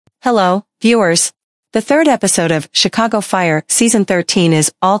Hello, viewers. The third episode of Chicago Fire, Season 13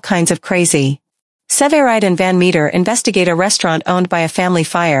 is All Kinds of Crazy. Severide and Van Meter investigate a restaurant owned by a family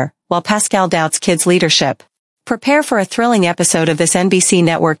fire, while Pascal doubts kids' leadership. Prepare for a thrilling episode of this NBC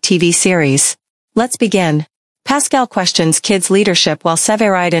network TV series. Let's begin. Pascal questions kids' leadership while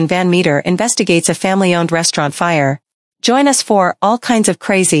Severide and Van Meter investigates a family-owned restaurant fire. Join us for All Kinds of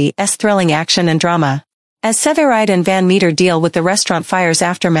Crazy, thrilling action and drama. As Severide and Van Meter deal with the restaurant fire's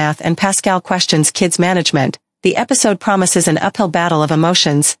aftermath and Pascal questions kids' management, the episode promises an uphill battle of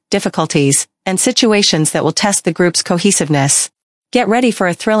emotions, difficulties, and situations that will test the group's cohesiveness. Get ready for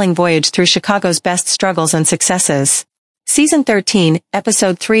a thrilling voyage through Chicago's best struggles and successes. Season 13,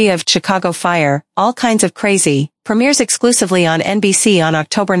 Episode 3 of Chicago Fire, All Kinds of Crazy, premieres exclusively on NBC on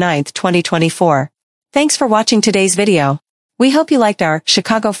October 9, 2024. Thanks for watching today's video. We hope you liked our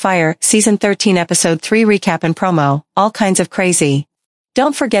Chicago Fire, Season 13 Episode 3 recap and promo, All Kinds of Crazy.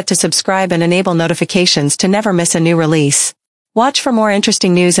 Don't forget to subscribe and enable notifications to never miss a new release. Watch for more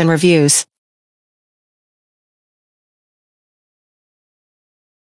interesting news and reviews.